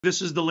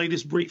This is the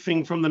latest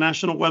briefing from the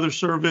National Weather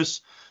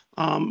Service.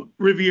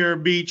 Riviera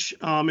Beach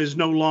is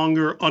no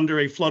longer under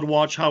a flood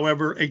watch.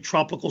 However, a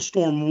tropical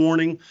storm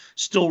warning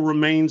still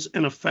remains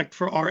in effect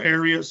for our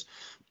areas.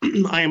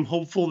 I am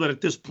hopeful that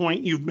at this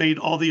point you've made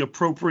all the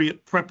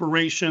appropriate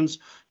preparations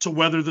to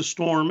weather the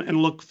storm and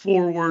look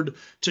forward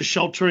to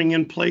sheltering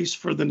in place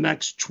for the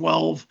next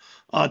 12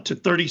 to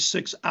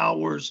 36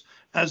 hours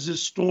as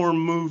this storm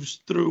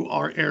moves through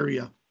our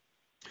area.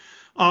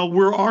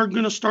 We are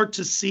going to start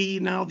to see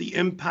now the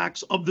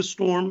impacts of the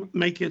storm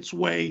make its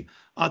way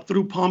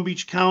through Palm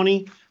Beach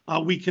County.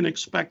 We can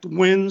expect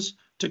winds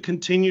to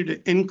continue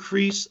to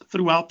increase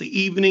throughout the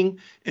evening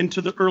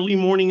into the early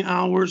morning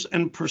hours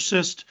and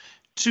persist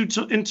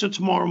into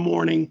tomorrow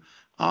morning.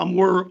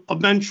 Where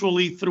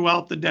eventually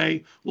throughout the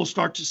day, we'll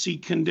start to see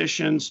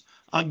conditions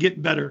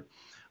get better.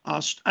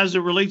 As it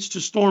relates to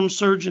storm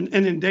surge and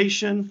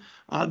inundation,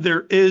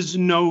 there is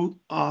no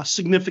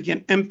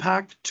significant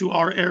impact to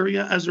our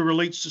area as it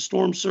relates to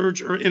storm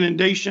surge or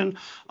inundation,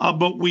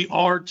 but we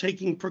are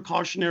taking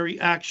precautionary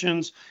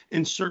actions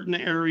in certain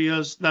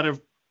areas that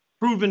have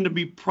proven to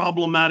be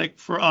problematic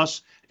for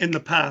us in the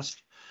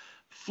past.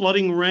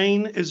 Flooding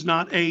rain is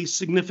not a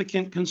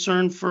significant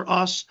concern for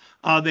us.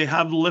 They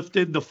have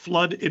lifted the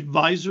flood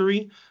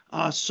advisory.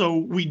 So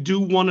we do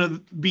want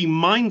to be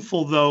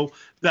mindful, though,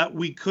 that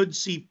we could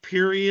see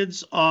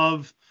periods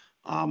of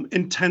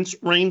intense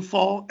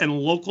rainfall and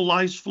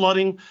localized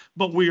flooding,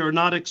 but we are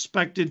not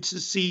expected to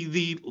see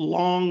the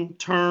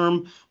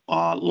long-term,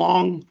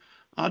 long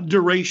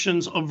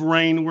durations of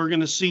rain. We're going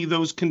to see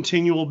those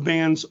continual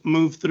bands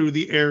move through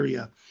the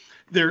area.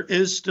 There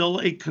is still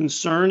a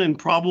concern, and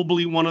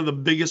probably one of the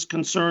biggest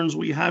concerns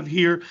we have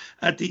here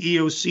at the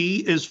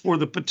EOC is for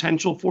the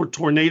potential for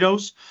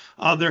tornadoes.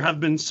 There have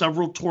been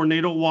several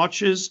tornado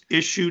watches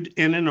issued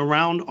in and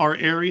around our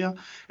area,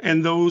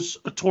 and those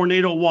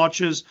tornado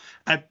watches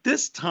at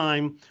this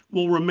time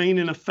will remain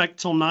in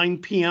effect till 9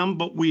 p.m.,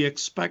 but we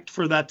expect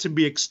for that to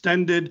be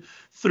extended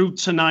through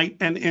tonight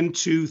and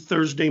into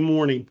Thursday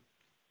morning.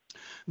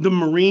 The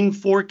marine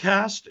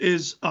forecast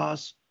is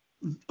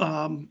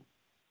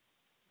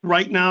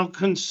right now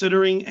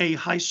considering a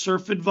high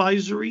surf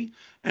advisory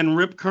and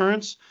rip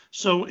currents.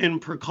 So in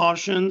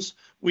precautions,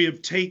 we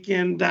have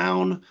taken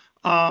down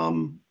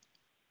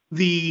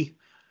the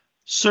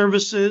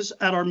services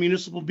at our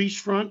municipal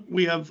beachfront.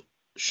 We have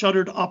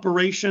shuttered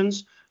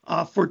operations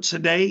for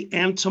today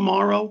and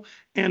tomorrow,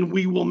 and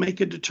we will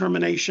make a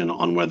determination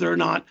on whether or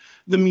not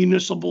the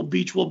municipal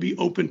beach will be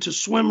open to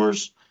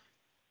swimmers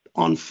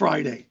on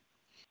Friday.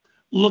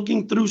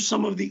 Looking through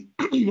some of the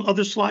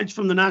other slides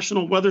from the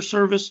National Weather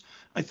Service,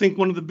 I think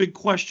one of the big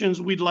questions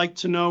we'd like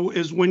to know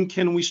is when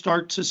can we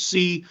start to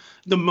see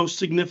the most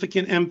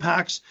significant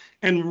impacts?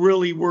 And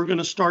really, we're going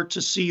to start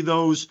to see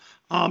those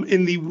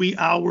in the wee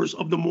hours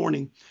of the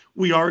morning.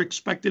 We are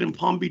expected in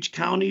Palm Beach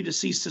County to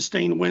see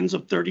sustained winds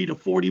of 30 to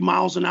 40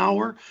 miles an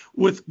hour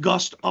with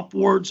gusts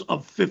upwards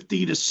of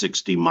 50 to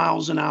 60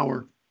 miles an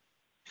hour.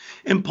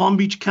 In Palm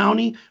Beach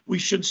County, we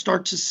should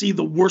start to see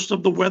the worst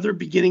of the weather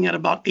beginning at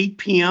about 8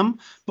 p.m.,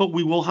 but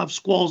we will have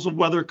squalls of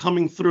weather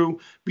coming through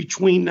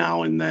between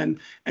now and then,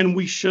 and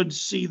we should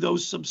see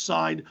those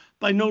subside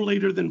by no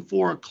later than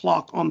 4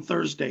 o'clock on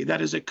Thursday.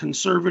 That is a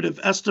conservative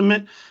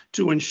estimate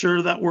to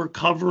ensure that we're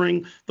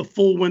covering the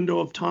full window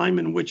of time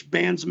in which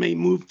bands may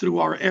move through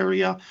our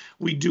area.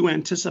 We do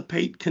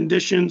anticipate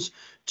conditions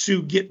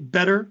to get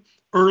better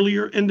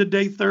earlier in the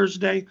day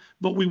Thursday,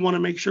 but we want to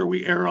make sure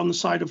we err on the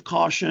side of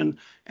caution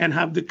and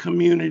have the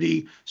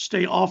community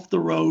stay off the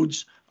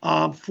roads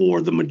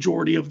for the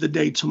majority of the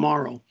day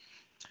tomorrow.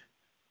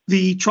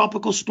 The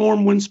tropical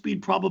storm wind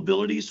speed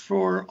probabilities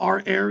for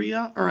our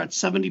area are at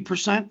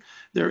 70%.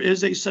 There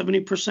is a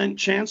 70%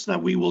 chance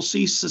that we will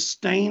see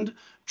sustained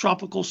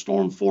tropical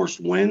storm force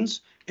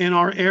winds in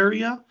our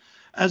area.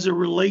 As it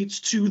relates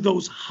to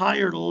those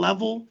higher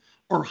level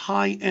or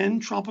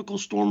high-end tropical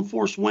storm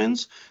force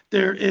winds,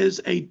 there is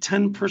a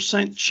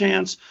 10%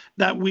 chance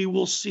that we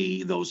will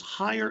see those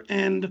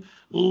higher-end,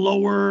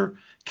 lower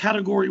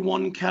Category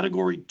 1,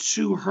 Category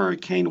 2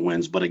 hurricane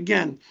winds. But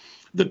again,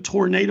 the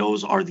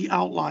tornadoes are the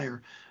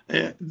outlier.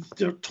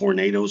 The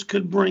tornadoes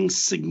could bring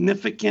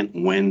significant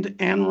wind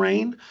and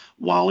rain.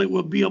 While it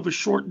will be of a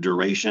short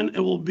duration,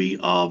 it will be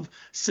of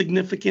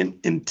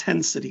significant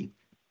intensity.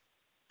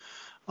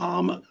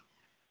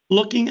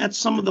 Looking at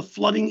some of the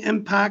flooding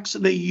impacts,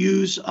 they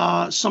use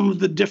some of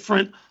the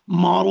different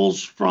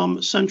models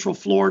from Central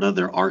Florida.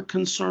 There are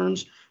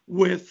concerns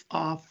with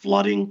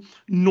flooding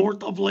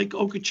north of Lake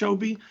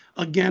Okeechobee.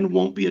 Again,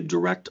 won't be a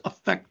direct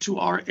effect to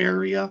our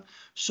area.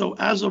 So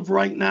as of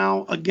right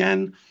now,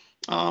 again,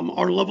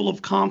 our level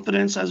of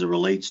confidence as it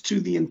relates to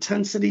the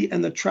intensity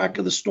and the track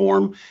of the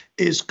storm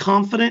is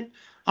confident.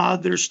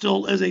 There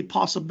still is a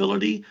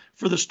possibility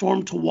for the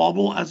storm to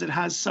wobble as it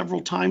has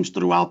several times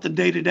throughout the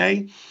day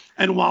today.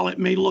 And while it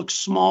may look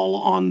small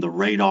on the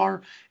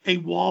radar, a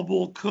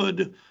wobble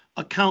could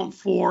account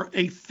for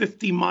a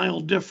 50-mile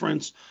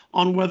difference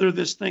on whether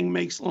this thing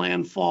makes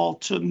landfall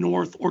to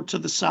north or to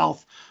the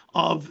south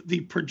of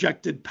the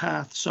projected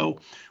path. So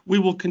we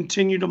will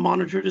continue to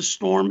monitor this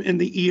storm in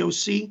the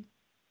EOC.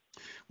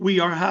 We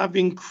are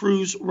having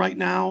crews right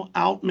now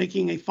out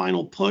making a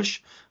final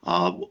push.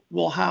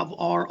 We'll have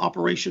our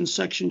operations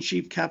section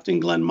chief, Captain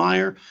Glenn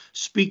Meyer,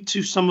 speak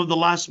to some of the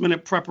last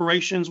minute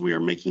preparations we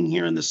are making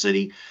here in the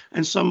city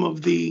and some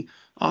of the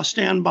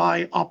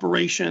standby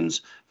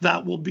operations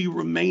that will be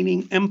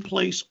remaining in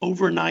place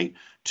overnight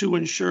to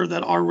ensure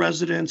that our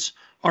residents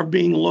are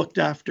being looked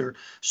after.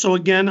 So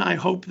again, I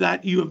hope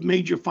that you have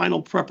made your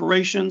final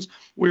preparations.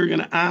 We're going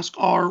to ask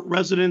our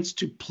residents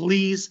to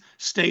please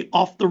stay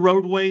off the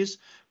roadways.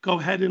 Go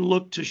ahead and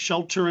look to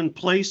shelter in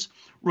place.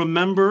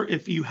 Remember,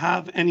 if you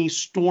have any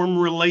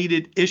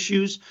storm-related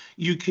issues,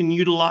 you can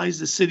utilize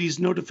the city's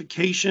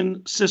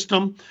notification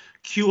system,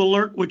 Q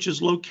Alert, which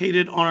is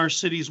located on our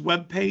city's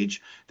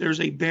webpage. There's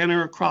a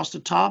banner across the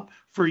top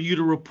for you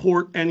to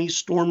report any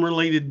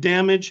storm-related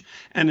damage.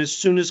 And as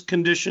soon as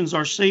conditions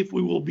are safe,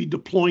 we will be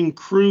deploying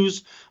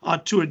crews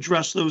to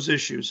address those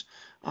issues.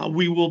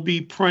 We will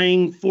be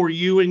praying for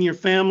you and your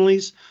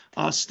families.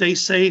 Stay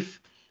safe.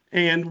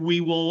 And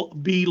we will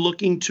be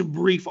looking to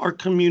brief our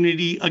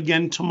community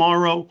again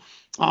tomorrow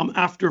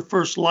after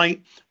first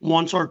light.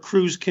 Once our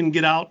crews can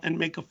get out and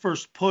make a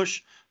first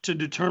push to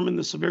determine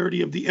the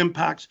severity of the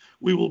impacts,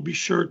 we will be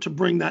sure to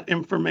bring that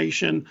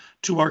information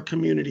to our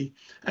community.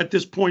 At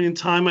this point in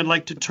time, I'd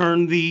like to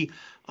turn the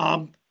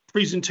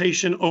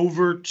presentation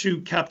over to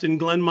Captain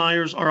Glenn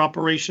Myers, our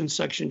operations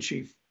section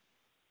chief.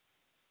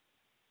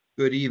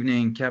 Good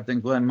evening, Captain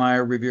Glenn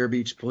Meyer, Riviera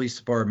Beach Police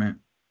Department.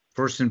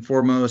 First and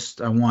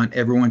foremost, I want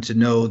everyone to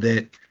know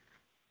that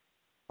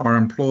our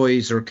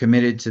employees are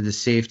committed to the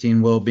safety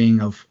and well-being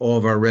of all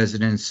of our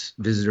residents,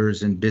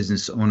 visitors, and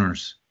business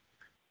owners.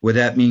 With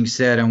that being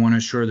said, I want to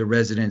assure the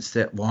residents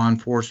that law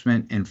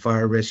enforcement and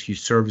fire rescue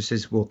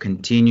services will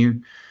continue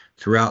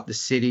throughout the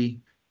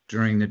city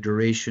during the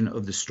duration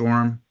of the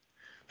storm,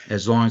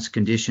 as long as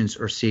conditions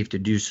are safe to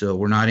do so.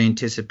 We're not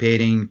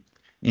anticipating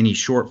any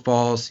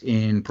shortfalls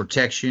in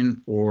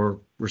protection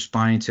or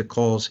responding to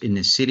calls in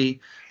the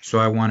city. So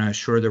I want to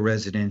assure the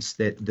residents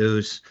that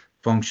those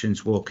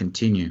functions will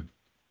continue.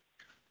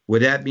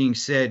 With that being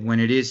said, when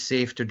it is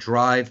safe to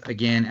drive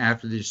again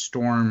after this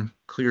storm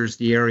clears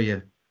the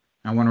area,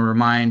 I want to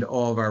remind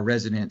all of our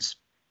residents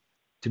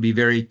to be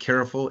very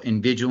careful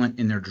and vigilant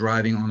in their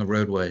driving on the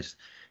roadways.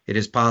 It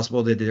is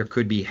possible that there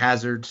could be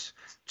hazards,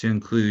 to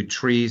include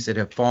trees that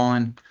have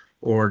fallen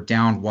or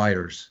downed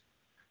wires.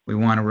 We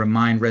want to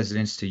remind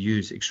residents to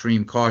use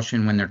extreme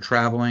caution when they're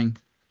traveling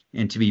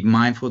and to be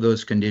mindful of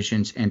those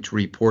conditions and to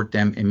report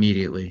them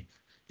immediately.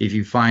 If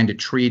you find a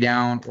tree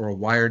down or a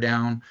wire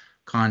down,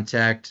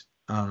 contact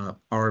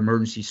our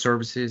emergency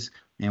services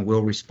and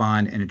we'll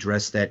respond and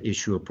address that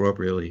issue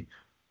appropriately.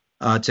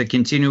 To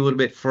continue a little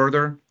bit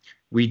further,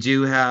 we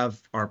do have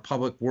our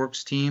public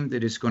works team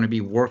that is going to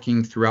be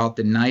working throughout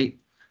the night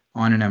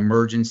on an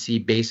emergency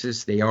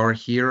basis. They are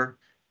here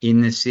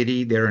in the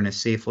city, they're in a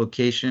safe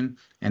location,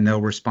 and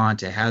they'll respond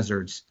to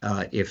hazards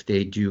if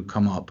they do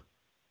come up.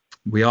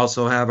 We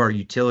also have our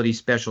utility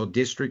special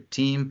district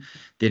team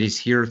that is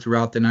here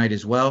throughout the night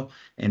as well,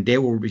 and they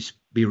will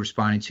be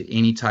responding to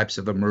any types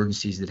of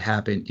emergencies that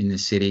happen in the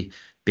city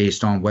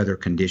based on weather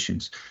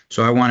conditions.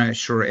 So I want to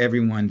assure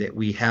everyone that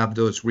we have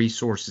those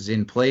resources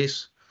in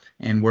place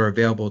and we're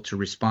available to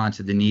respond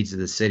to the needs of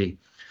the city.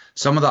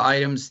 Some of the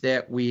items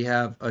that we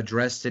have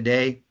addressed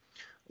today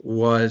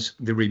was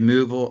the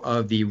removal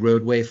of the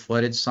roadway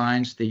flooded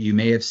signs that you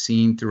may have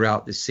seen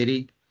throughout the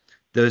city.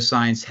 Those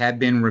signs have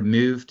been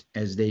removed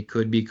as they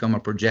could become a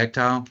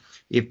projectile.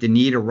 If the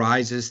need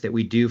arises that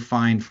we do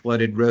find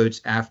flooded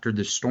roads after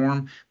the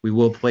storm, we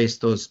will place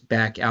those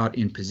back out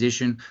in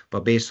position.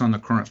 But based on the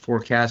current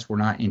forecast, we're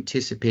not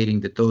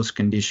anticipating that those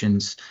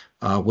conditions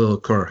will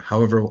occur.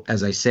 However,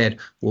 as I said,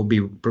 we'll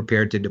be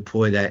prepared to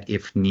deploy that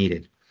if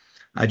needed.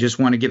 I just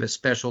want to give a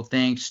special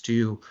thanks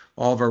to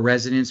all of our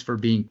residents for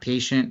being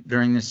patient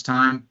during this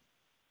time.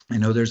 I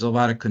know there's a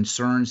lot of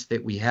concerns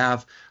that we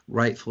have,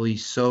 rightfully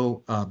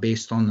so,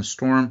 based on the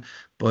storm,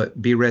 but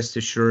be rest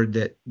assured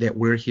that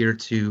we're here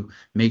to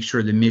make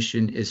sure the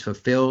mission is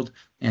fulfilled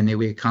and that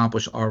we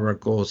accomplish all of our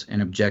goals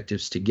and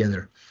objectives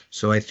together.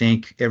 So I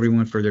thank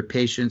everyone for their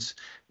patience.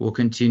 We'll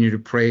continue to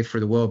pray for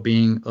the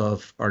well-being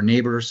of our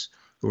neighbors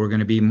who are going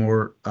to be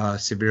more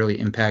severely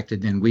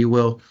impacted than we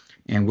will,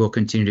 and we'll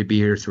continue to be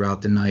here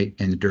throughout the night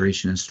and the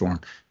duration of the storm.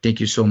 Thank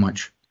you so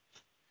much.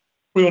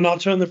 We will now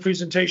turn the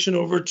presentation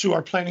over to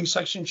our planning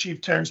section chief,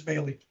 Terrence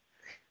Bailey.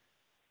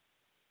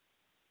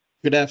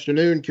 Good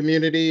afternoon,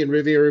 community in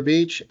Riviera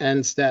Beach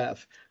and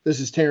staff. This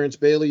is Terrence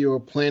Bailey, your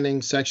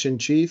planning section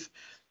chief.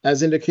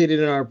 As indicated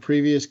in our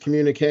previous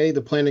communique,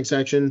 the planning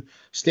section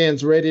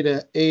stands ready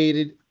to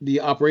aid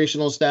the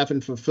operational staff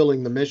in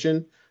fulfilling the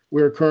mission.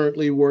 We're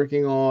currently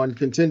working on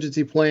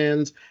contingency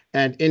plans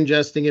and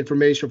ingesting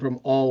information from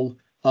all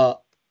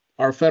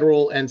our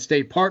federal and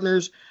state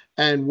partners,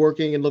 and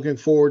working and looking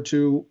forward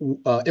to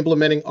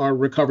implementing our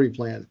recovery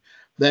plan.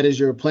 That is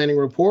your planning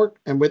report.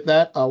 And with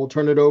that, I will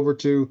turn it over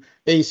to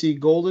AC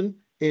Golden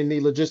in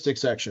the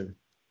logistics section.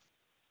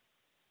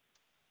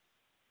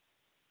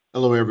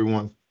 Hello,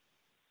 everyone.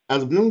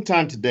 As of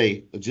noontime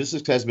today,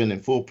 logistics has been in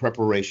full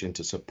preparation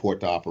to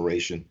support the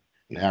operation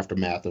in the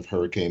aftermath of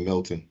Hurricane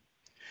Milton.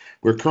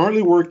 We're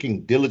currently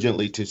working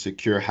diligently to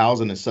secure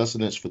housing and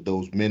sustenance for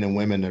those men and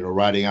women that are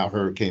riding out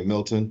Hurricane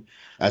Milton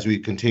as we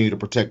continue to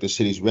protect the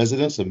city's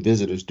residents and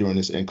visitors during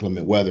this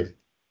inclement weather.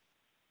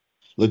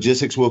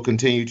 Logistics will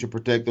continue to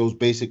protect those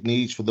basic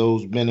needs for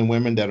those men and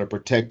women that are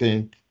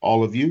protecting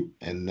all of you,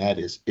 and that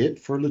is it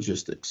for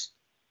logistics.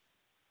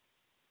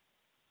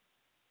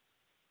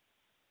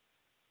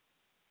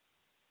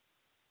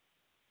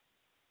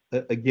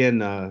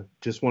 Again,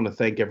 just want to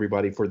thank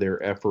everybody for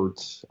their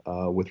efforts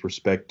with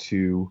respect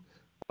to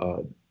uh,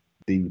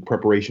 the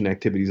preparation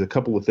activities. A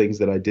couple of things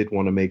that I did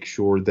want to make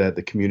sure that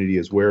the community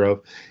is aware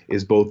of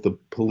is both the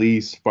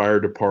police, fire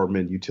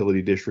department,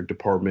 utility district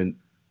department,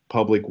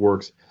 public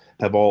works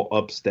have all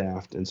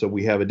upstaffed. And so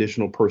we have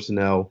additional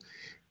personnel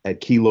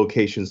at key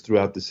locations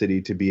throughout the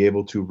city to be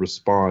able to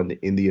respond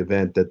in the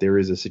event that there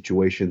is a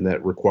situation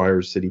that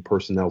requires city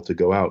personnel to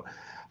go out.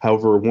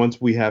 However,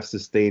 once we have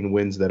sustained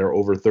winds that are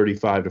over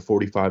 35 to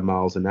 45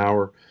 miles an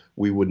hour,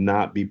 we would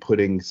not be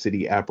putting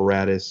city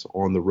apparatus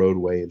on the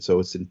roadway. And so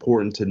it's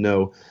important to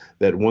know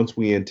that once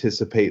we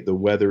anticipate the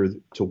weather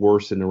to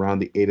worsen around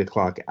the 8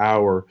 o'clock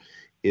hour,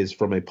 is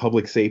from a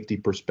public safety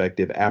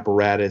perspective,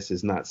 apparatus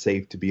is not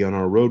safe to be on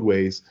our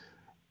roadways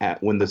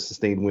at when the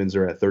sustained winds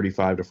are at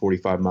 35 to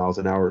 45 miles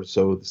an hour.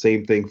 So the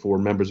same thing for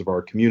members of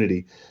our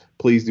community.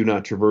 Please do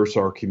not traverse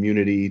our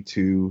community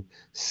to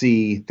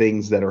see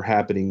things that are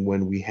happening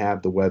when we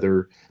have the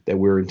weather that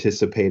we're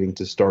anticipating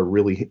to start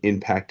really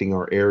impacting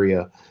our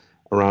area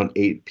around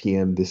 8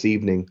 p.m. this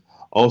evening.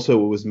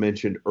 Also, it was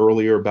mentioned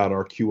earlier about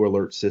our Q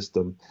Alert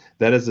system.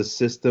 That is a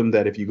system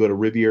that if you go to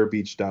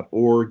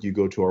rivierabeach.org, you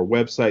go to our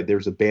website,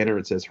 there's a banner,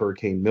 it says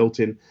Hurricane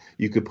Milton.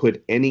 You could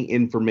put any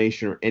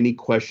information or any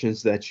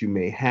questions that you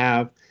may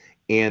have,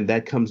 and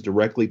that comes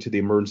directly to the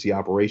Emergency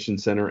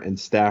Operations Center, and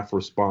staff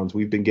responds.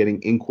 We've been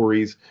getting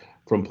inquiries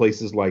from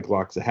places like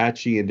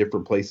Loxahatchee and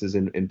different places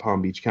in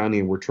Palm Beach County,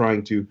 and we're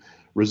trying to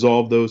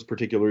resolve those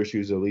particular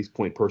issues, or at least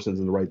point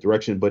persons in the right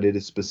direction, but it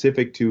is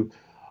specific to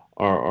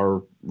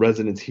our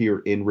residents here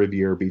in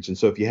Riviera Beach. And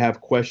so if you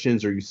have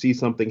questions or you see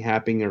something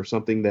happening or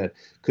something that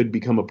could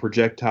become a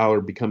projectile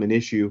or become an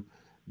issue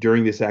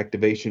during this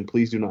activation,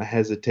 please do not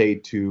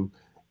hesitate to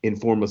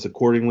inform us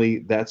accordingly.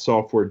 That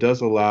software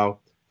does allow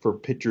for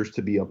pictures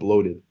to be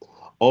uploaded.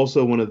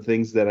 Also, one of the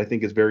things that I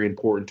think is very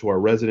important to our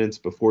residents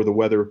before the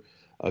weather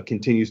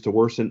continues to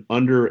worsen,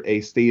 under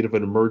a state of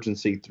an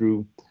emergency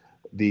through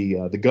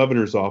the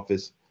governor's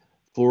office,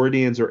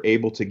 Floridians are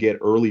able to get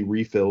early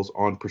refills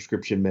on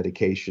prescription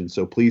medication.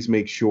 So please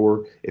make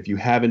sure if you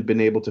haven't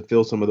been able to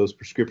fill some of those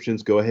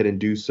prescriptions, go ahead and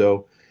do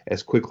so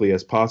as quickly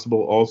as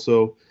possible.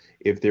 Also,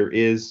 if there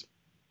is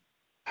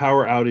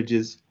power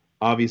outages,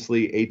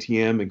 obviously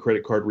ATM and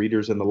credit card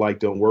readers and the like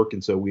don't work.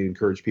 And so we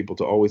encourage people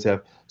to always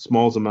have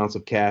small amounts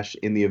of cash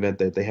in the event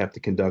that they have to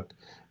conduct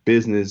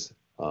business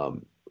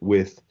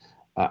with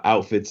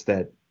outfits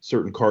that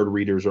certain card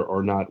readers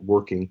are not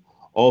working.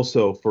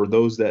 Also, for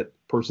those that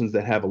persons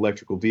that have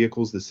electrical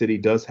vehicles, the city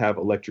does have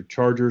electric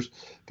chargers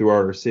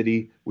throughout our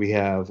city. We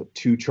have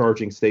 2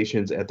 charging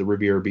stations at the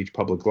Riviera Beach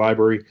Public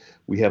Library.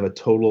 We have a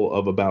total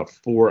of about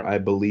 4, I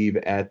believe,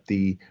 at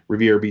the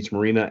Riviera Beach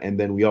Marina. And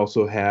then we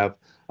also have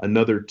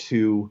another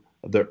 2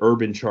 of the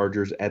urban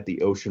chargers at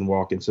the Ocean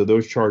Walk. And so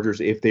those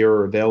chargers, if they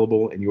are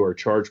available and you are a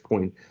charge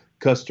point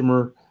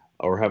customer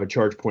or have a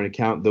charge point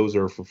account, those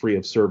are for free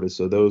of service.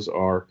 So those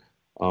are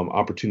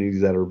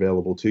opportunities that are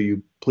available to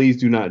you. Please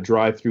do not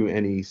drive through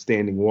any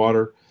standing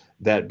water.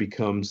 That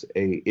becomes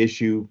a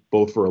issue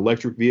both for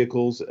electric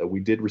vehicles.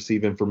 We did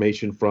receive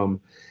information from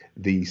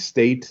the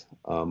state,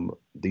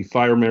 the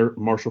fire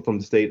marshal from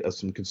the state, of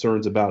some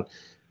concerns about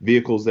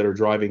vehicles that are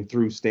driving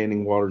through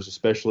standing waters,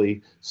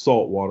 especially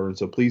salt water. And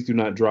so please do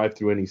not drive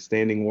through any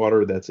standing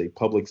water. That's a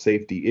public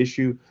safety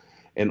issue.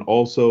 And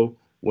also,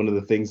 one of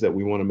the things that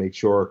we want to make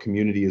sure our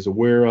community is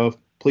aware of,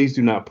 please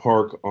do not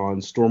park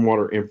on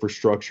stormwater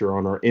infrastructure,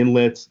 on our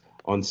inlets,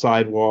 on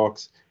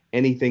sidewalks,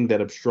 anything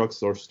that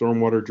obstructs our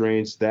stormwater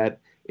drains that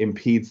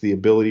impedes the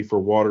ability for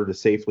water to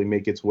safely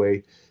make its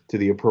way to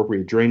the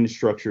appropriate drainage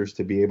structures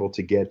to be able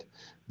to get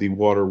the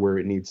water where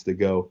it needs to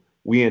go.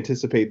 We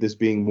anticipate this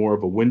being more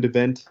of a wind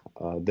event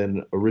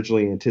than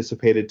originally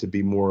anticipated to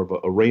be more of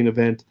a rain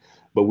event,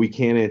 but we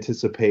can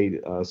anticipate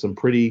some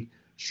pretty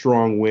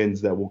strong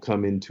winds that will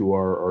come into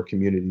our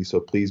community. So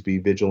please be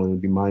vigilant and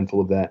be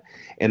mindful of that.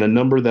 And a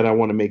number that I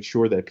want to make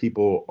sure that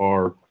people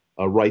are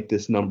write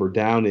this number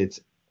down. It's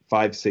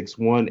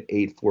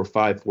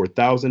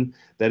 561-845-4000.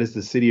 That is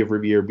the City of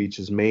Riviera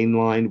Beach's main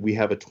line. We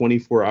have a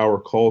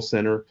 24-hour call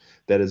center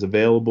that is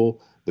available.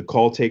 The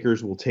call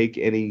takers will take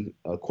any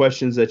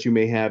questions that you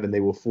may have, and they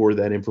will forward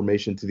that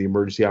information to the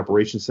Emergency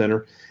Operations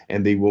Center,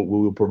 and we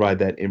will provide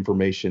that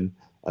information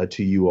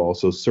to you all.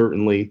 So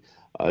certainly,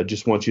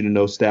 just want you to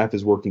know staff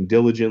is working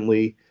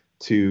diligently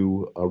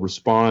to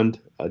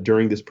respond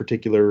during this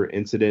particular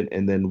incident.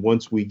 And then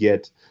once we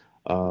get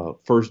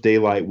First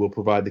Daylight will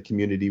provide the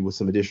community with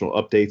some additional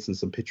updates and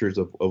some pictures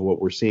of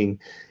what we're seeing.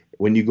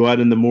 When you go out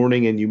in the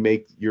morning and you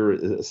make your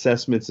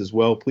assessments as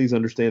well, please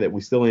understand that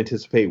we still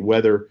anticipate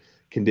weather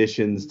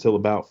conditions till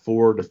about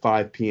 4 to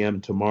 5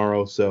 p.m.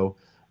 tomorrow. So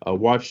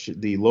watch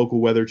the local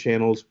weather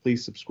channels.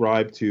 Please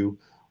subscribe to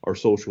our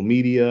social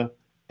media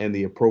and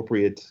the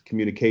appropriate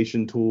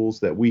communication tools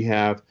that we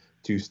have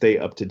to stay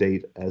up to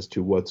date as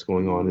to what's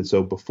going on. And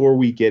so before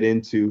we get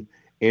into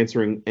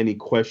answering any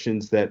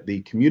questions that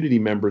the community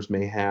members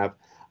may have,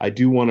 I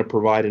do want to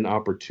provide an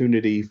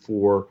opportunity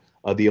for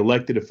the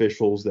elected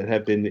officials that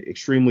have been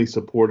extremely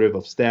supportive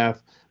of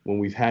staff when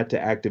we've had to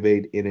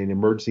activate in an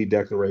emergency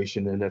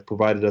declaration and have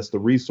provided us the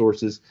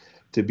resources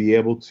to be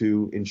able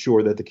to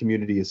ensure that the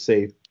community is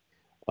safe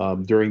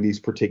during these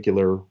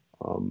particular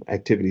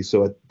activities.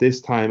 So at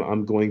this time,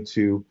 I'm going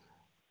to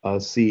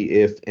see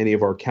if any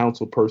of our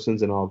council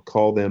persons, and I'll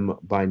call them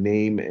by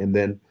name, and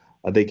then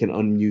they can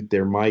unmute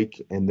their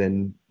mic, and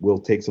then we'll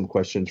take some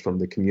questions from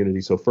the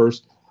community. So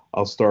first,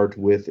 I'll start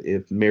with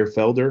if Mayor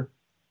Felder.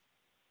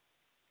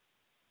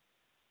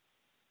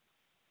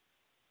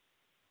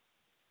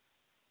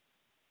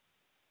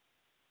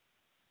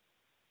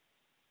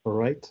 All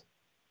right.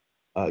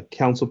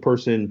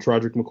 Councilperson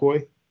Trodrick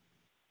McCoy.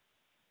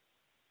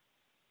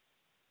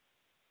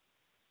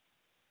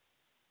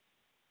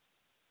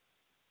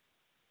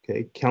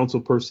 Okay.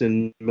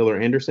 Councilperson Miller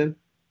Anderson.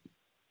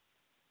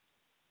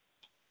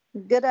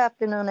 Good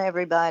afternoon,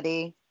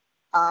 everybody.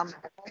 As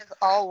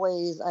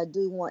always, I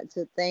do want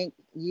to thank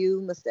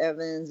you, Mr.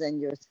 Evans,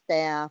 and your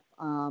staff.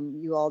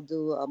 You all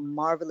do a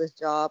marvelous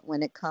job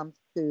when it comes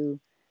to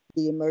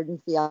the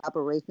Emergency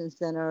Operations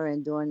Center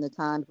and during the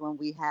times when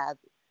we have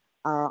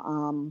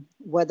our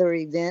weather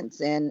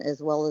events and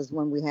as well as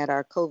when we had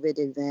our COVID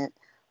event.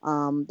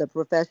 The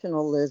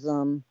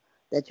professionalism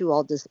that you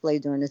all display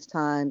during this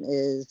time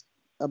is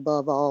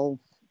above all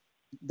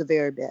the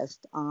very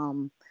best.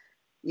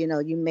 You know,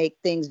 you make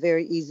things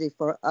very easy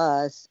for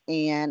us.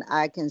 And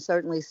I can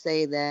certainly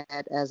say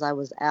that as I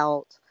was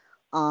out,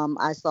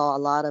 I saw a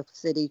lot of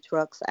city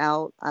trucks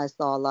out. I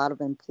saw a lot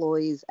of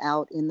employees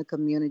out in the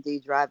community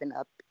driving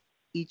up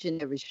each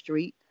and every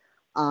street,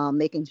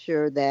 making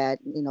sure that,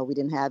 you know, we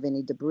didn't have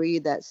any debris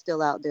that's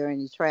still out there,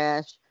 any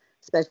trash,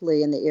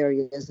 especially in the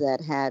areas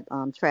that had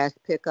trash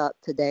pickup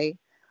today.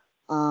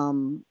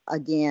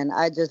 Again,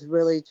 I just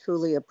really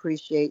truly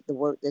appreciate the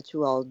work that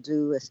you all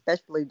do,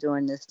 especially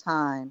during this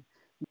time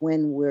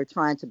when we're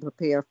trying to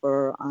prepare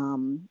for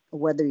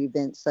weather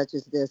events such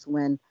as this,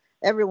 when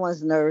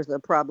everyone's nerves are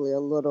probably a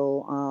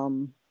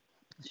little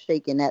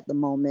shaken at the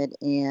moment,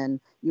 and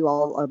you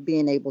all are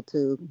being able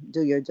to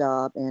do your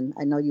job. And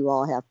I know you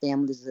all have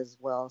families as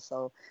well.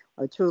 So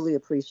I truly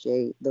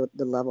appreciate the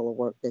level of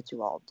work that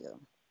you all do.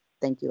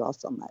 Thank you all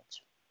so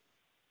much.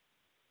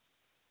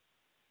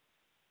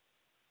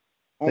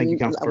 Thank you,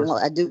 And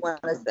Councilperson. I do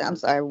want to say, I'm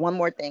sorry, one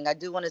more thing. I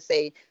do want to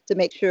say to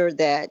make sure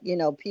that, you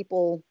know,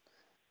 people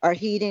are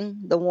heeding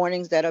the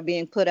warnings that are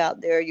being put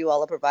out there. You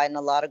all are providing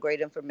a lot of great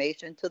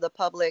information to the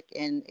public,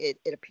 and it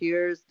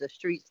appears the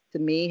streets to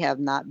me have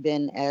not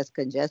been as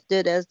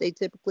congested as they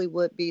typically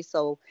would be.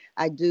 So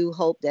I do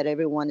hope that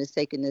everyone is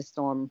taking this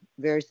storm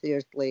very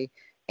seriously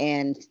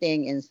and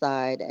staying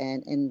inside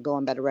and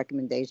going by the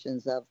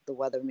recommendations of the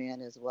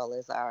weatherman as well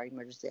as our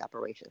emergency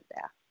operations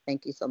staff.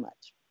 Thank you so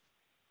much.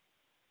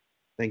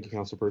 Thank you,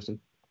 Councilperson.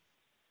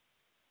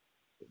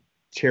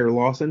 Chair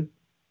Lawson.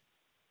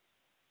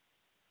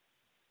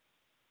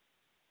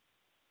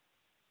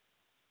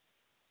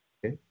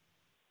 Okay.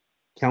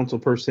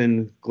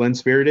 Councilperson Glenn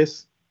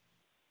Spiritus.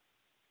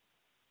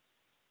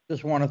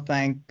 Just want to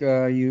thank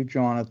you,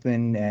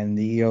 Jonathan, and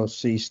the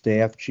EOC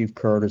staff, Chief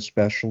Kurt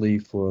especially,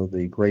 for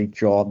the great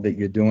job that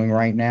you're doing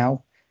right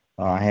now.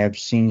 I have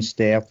seen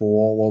staff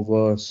all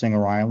over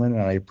Singer Island,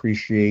 and I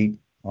appreciate,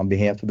 on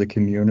behalf of the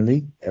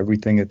community,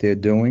 everything that they're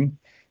doing.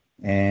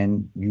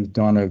 And you've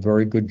done a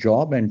very good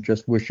job, and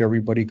just wish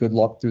everybody good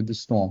luck through the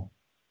storm.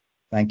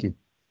 Thank you.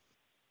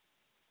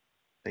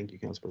 Thank you,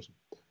 Councilperson.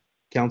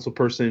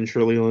 Councilperson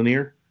Shirley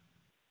Lanier.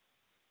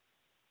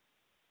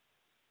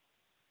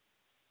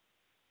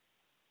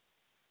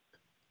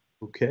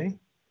 Okay.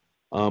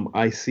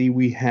 I see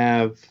we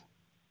have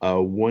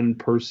one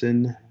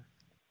person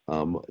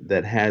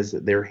that has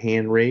their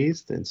hand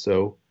raised, and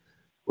so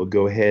we'll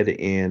go ahead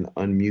and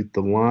unmute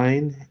the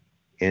line,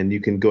 and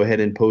you can go ahead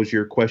and pose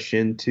your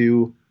question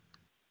to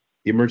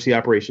the emergency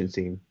operations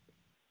team.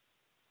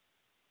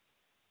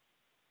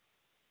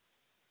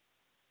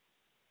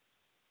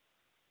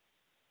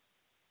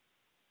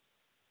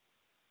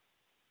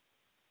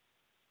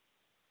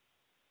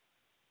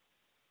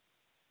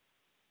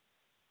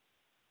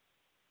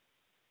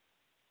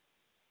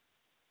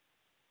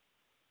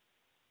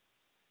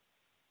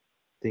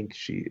 I think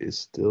she is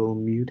still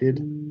muted.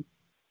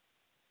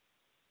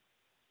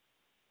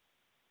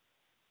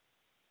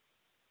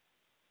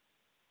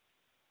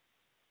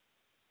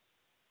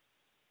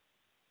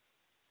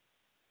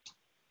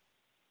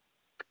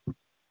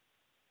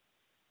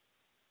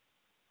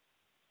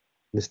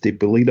 Ms.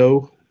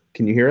 DiPolito,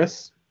 can you hear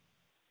us?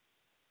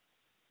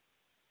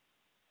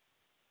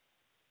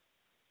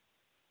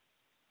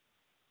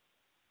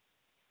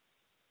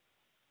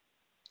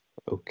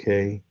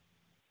 Okay.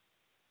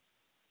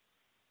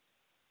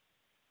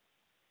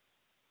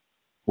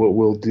 What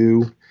we'll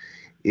do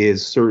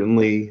is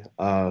certainly,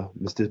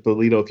 Mr.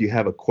 Polito, if you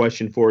have a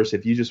question for us,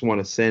 if you just want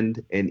to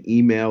send an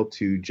email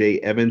to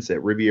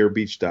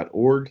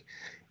jevans@rivierbeach.org,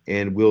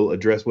 and we'll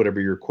address whatever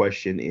your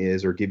question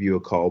is or give you a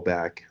call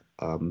back,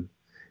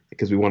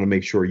 because we want to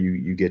make sure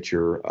you get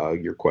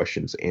your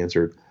questions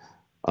answered.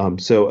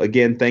 So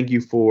again, thank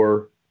you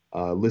for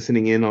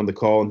listening in on the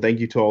call, and thank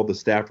you to all the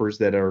staffers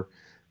that are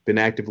been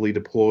actively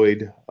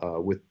deployed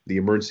with the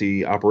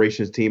emergency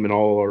operations team and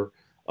all our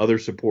other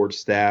support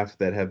staff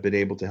that have been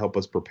able to help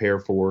us prepare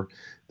for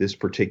this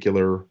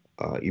particular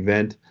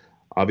event.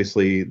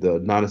 Obviously, the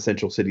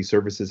non-essential city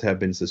services have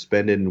been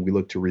suspended, and we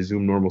look to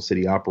resume normal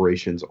city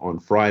operations on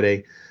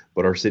Friday,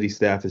 but our city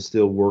staff is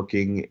still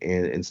working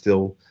and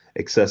still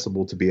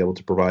accessible to be able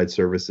to provide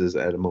services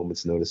at a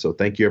moment's notice. So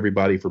thank you,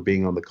 everybody, for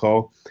being on the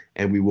call,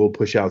 and we will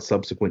push out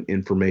subsequent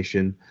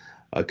information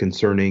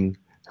concerning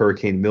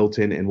Hurricane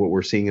Milton and what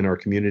we're seeing in our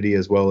community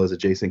as well as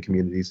adjacent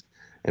communities.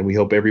 And we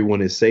hope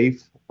everyone is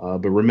safe.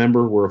 But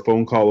remember, we're a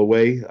phone call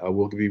away.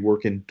 We'll be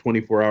working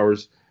 24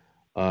 hours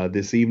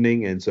this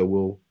evening, and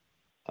so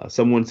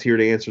someone's here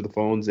to answer the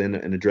phones and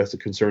address a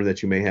concern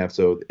that you may have.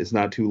 So it's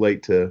not too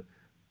late to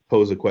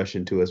pose a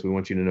question to us. We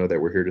want you to know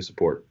that we're here to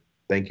support.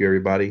 Thank you,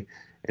 everybody,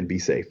 and be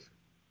safe.